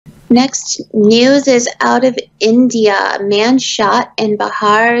Next news is out of India. A man shot in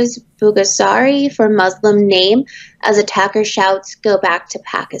Bihar's Begusarai for Muslim name as attacker shouts, "Go back to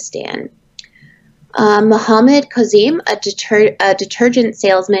Pakistan." Mohammed Qasim, a detergent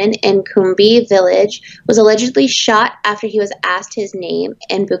salesman in Kumbhi village, was allegedly shot after he was asked his name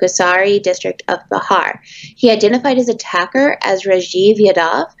in Begusarai district of Bihar. He identified his attacker as Rajiv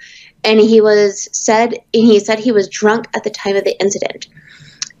Yadav, and he said he was drunk at the time of the incident.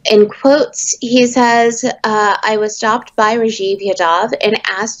 In quotes, he says, "I was stopped by Rajiv Yadav and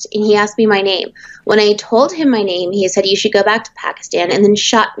he asked me my name. When I told him my name, he said, 'You should go back to Pakistan,' and then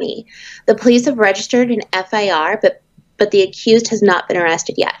shot me. The police have registered an FIR, but the accused has not been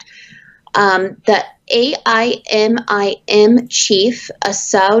arrested yet." The AIMIM chief,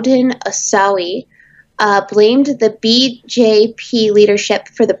 Asaduddin Owaisi, blamed the BJP leadership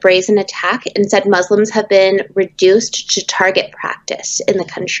for the brazen attack and said Muslims have been reduced to target practice in the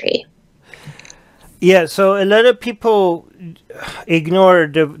country. Yeah, so a lot of people ignore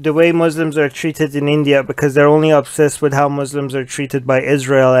the way Muslims are treated in India because they're only obsessed with how Muslims are treated by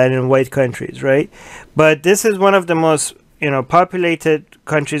Israel and in white countries, right? But this is one of the most, populated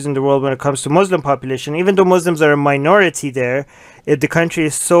countries in the world when it comes to Muslim population. Even though Muslims are a minority there, the country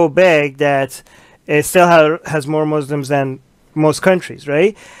is so big that it still has more Muslims than most countries,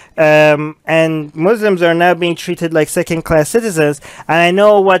 right? And Muslims are now being treated like second-class citizens. And I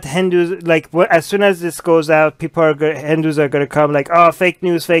know what Hindus, as soon as this goes out, Hindus are going to come like, "Oh, fake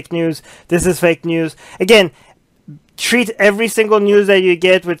news, this is fake news." Again, treat every single news that you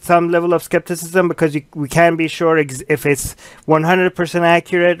get with some level of skepticism because we can't be sure if it's 100%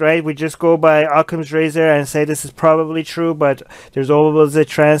 accurate, right? We just go by Occam's razor and say this is probably true, but there's always a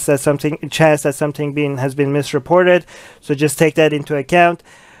chance that something has been misreported. So just take that into account.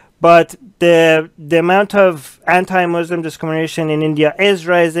 But the amount of anti-Muslim discrimination in India is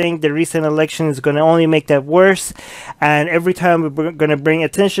rising. The recent election is going to only make that worse. And every time we're going to bring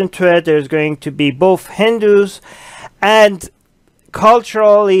attention to it, there's going to be both Hindus and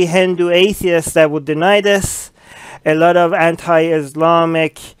culturally Hindu atheists that would deny this. A lot of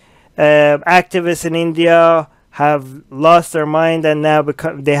anti-Islamic activists in India have lost their mind and now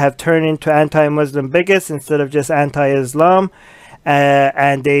they have turned into anti-Muslim bigots instead of just anti-Islam.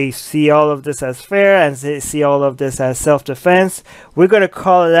 And they see all of this as fair and they see all of this as self-defense. We're going to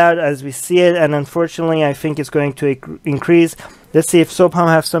call it out as we see it, and unfortunately I think it's going to increase. Let's see if Sobham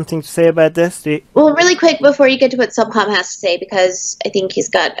has something to say about this. Well, really quick before you get to what Sobham has to say, because I think he's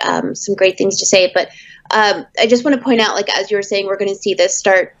got some great things to say, but I just want to point out, as you were saying, we're going to see this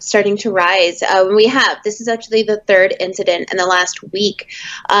starting to rise. This is actually the third incident in the last week.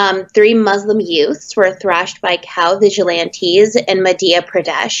 3 Muslim youths were thrashed by cow vigilantes in Madhya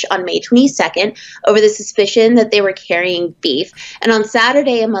Pradesh on May 22nd over the suspicion that they were carrying beef. And on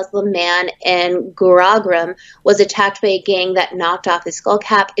Saturday, a Muslim man in Gurugram was attacked by a gang that knocked off his skull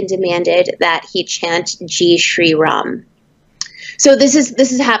cap and demanded that he chant Jai Shri Ram. So this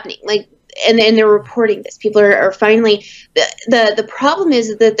is happening. And they're reporting this. People are finally, the problem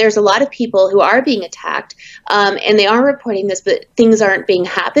is that there's a lot of people who are being attacked, and they are reporting this, but things aren't being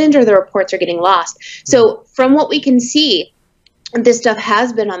happened or the reports are getting lost. So from what we can see, this stuff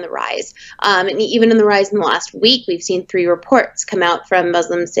has been on the rise. And even in the rise in the last week, we've seen 3 reports come out from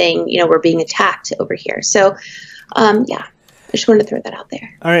Muslims saying, we're being attacked over here. So, yeah, I just wanted to throw that out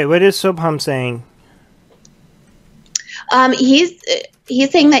there. All right. What is Sobham saying? He's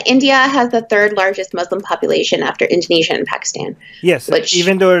saying that India has the 3rd largest Muslim population after Indonesia and Pakistan. Yes,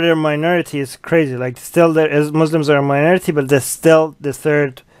 even though they're a minority, it's crazy. Still, Muslims are a minority, but they're still the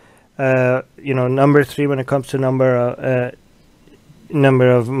 3rd, number 3 when it comes to number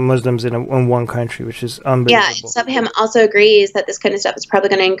of Muslims in one country, which is unbelievable. Yeah, Sobham also agrees that this kind of stuff is probably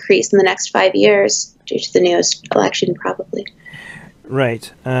going to increase in the next 5 years due to the newest election, probably.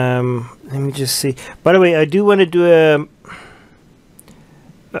 Right. Let me just see. By the way, I do want to do a...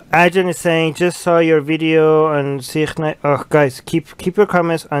 Ajahn is saying, just saw your video on Sikh night. Oh, guys, keep your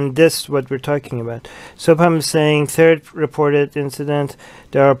comments on this, what we're talking about. Sobham is saying, 3rd reported incident.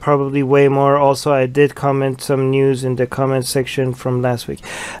 There are probably way more. Also, I did comment some news in the comment section from last week.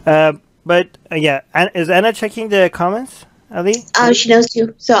 Yeah, is Anna checking the comments, Ali? She knows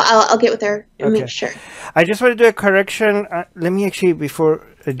too, so I'll get with her and make sure. I just want to do a correction. Let me actually, before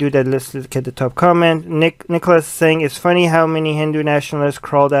I do that, let's look at the top comment. Nicholas is saying, it's funny how many Hindu nationalists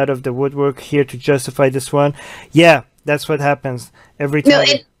crawled out of the woodwork here to justify this one. Yeah, that's what happens every time.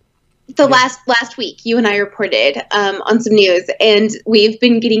 No, last week, you and I reported on some news, and we've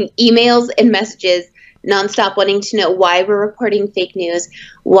been getting emails and messages nonstop wanting to know why we're reporting fake news,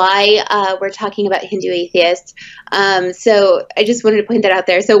 why we're talking about Hindu atheists. So I just wanted to point that out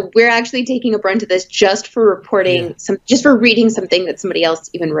there. So we're actually taking a brunt of this just for reporting just for reading something that somebody else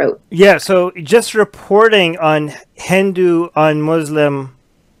even wrote. Yeah, so just reporting on Hindu on Muslim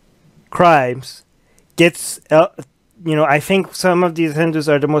crimes gets I think some of these Hindus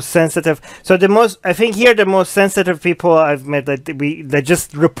are the most sensitive. So the most sensitive people I've met that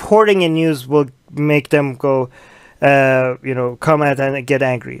just reporting in news will make them go, come out and get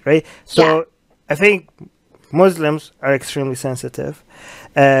angry, right? So I think Muslims are extremely sensitive,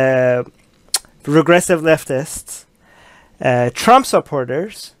 regressive leftists, Trump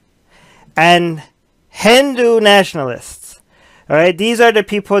supporters, and Hindu nationalists. All right, these are the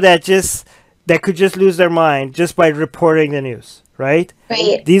people that could just lose their mind just by reporting the news, right?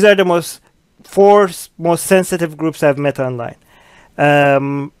 Right. These are the four most sensitive groups I've met online.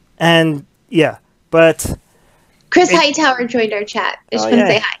 But Chris Hightower joined our chat. I just want to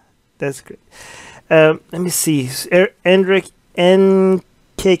say hi. That's great. Let me see. Endrick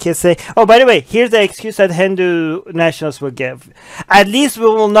NKK say, oh, by the way, here's the excuse that Hindu nationalists will give. At least we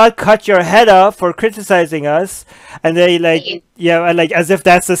will not cut your head off for criticizing us. And they as if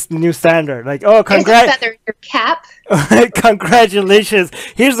that's a new standard. Like, oh, feather in your cap. Congratulations.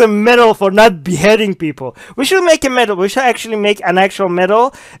 Here's a medal for not beheading people. We should make a medal. We should actually make an actual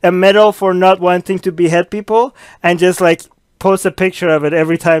medal, a medal for not wanting to behead people, and just post a picture of it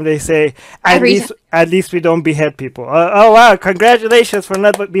every time they say, at least we don't behead people. Oh wow, congratulations for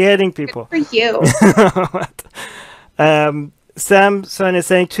not beheading people. Good for you. Samson is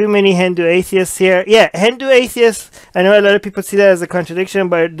saying too many Hindu atheists here. Yeah, Hindu atheists, I know a lot of people see that as a contradiction,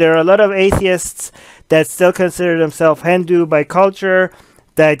 but there are a lot of atheists that still consider themselves Hindu by culture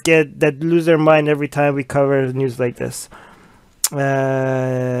that lose their mind every time we cover news like this.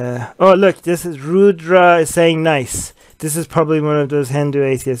 Oh look, this is Rudra is saying nice. This is probably one of those Hindu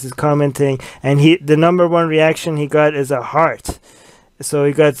atheists is commenting, and the number one reaction he got is a heart. So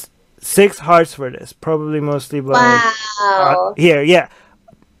he got 6 hearts for this, probably mostly by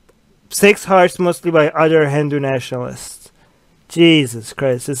 6 hearts mostly by other Hindu nationalists. Jesus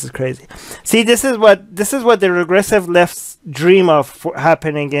Christ, this is crazy. See, this is what the regressive lefts dream of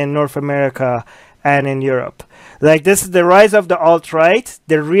happening in North America and in Europe. Like, this is the rise of the alt-right.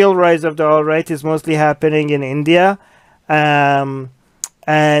 The real rise of the alt-right is mostly happening in India. And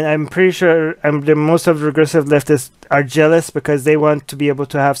I'm pretty sure most of the regressive leftists are jealous because they want to be able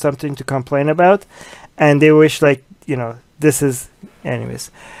to have something to complain about, and they wish this is anyways.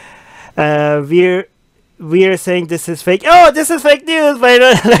 We are saying this is fake. Oh, this is fake news.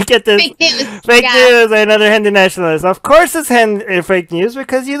 Look at this. Fake news by another Hindu nationalist. Of course it's fake news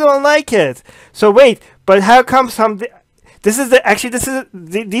because you don't like it. So wait, but how come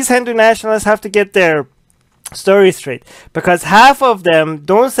these Hindu nationalists have to get their story straight, because half of them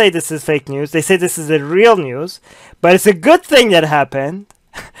don't say this is fake news. They say this is the real news, but it's a good thing that happened.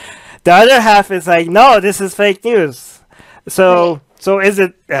 The other half is like, no, this is fake news. So is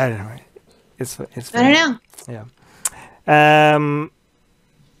it? I don't know. It's I don't know. Yeah.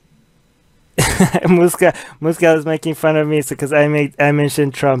 Muska is making fun of me because I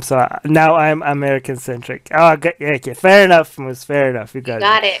mentioned Trump, so now I'm American centric. Oh, okay, fair enough, Mus. Fair enough. You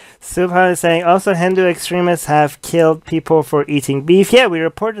got it. Subhan is saying also Hindu extremists have killed people for eating beef. Yeah, we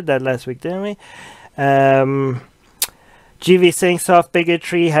reported that last week, didn't we? GV saying soft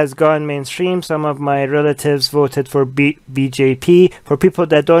bigotry has gone mainstream. Some of my relatives voted for BJP. For people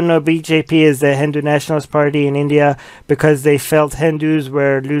that don't know, BJP is the Hindu Nationalist Party in India because they felt Hindus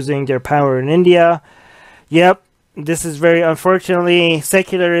were losing their power in India. Yep, this is very unfortunately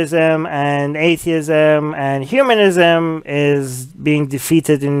secularism and atheism and humanism is being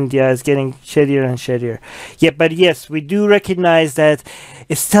defeated in India. It's getting shadier and shadier. Yeah, but yes, we do recognize that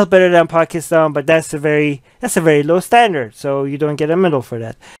it's still better than Pakistan, but that's a very low standard, so you don't get a medal for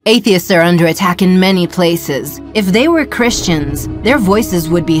that. Atheists are under attack in many places. If they were Christians, their voices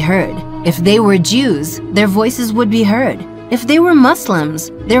would be heard. If they were Jews, their voices would be heard. If they were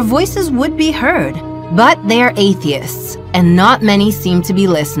Muslims, their voices would be heard. But they are atheists, and not many seem to be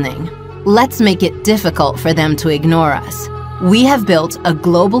listening. Let's make it difficult for them to ignore us. We have built a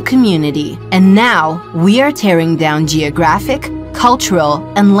global community, and now we are tearing down geographic, cultural,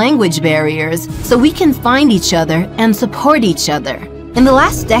 and language barriers so we can find each other and support each other. In the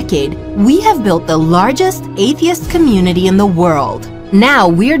last decade, we have built the largest atheist community in the world. Now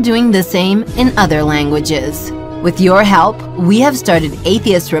we're doing the same in other languages. With your help, we have started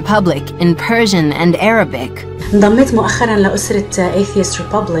Atheist Republic in Persian and Arabic. انضميت مؤخرا لأسرة Atheist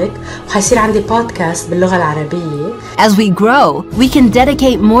Republic وحيصير عندي بودكاست باللغة العربية. As we grow, we can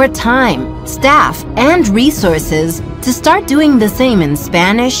dedicate more time, staff, and resources to start doing the same in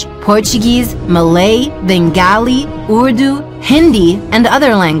Spanish, Portuguese, Malay, Bengali, Urdu, Hindi, and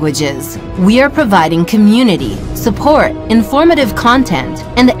other languages. We are providing community, support, informative content,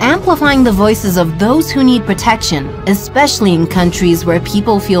 and amplifying the voices of those who need protection, especially in countries where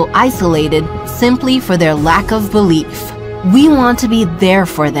people feel isolated simply for their lack of belief. We want to be there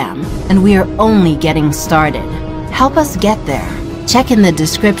for them, and we are only getting started. Help us get there. Check in the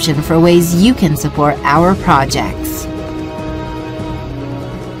description for ways you can support our projects.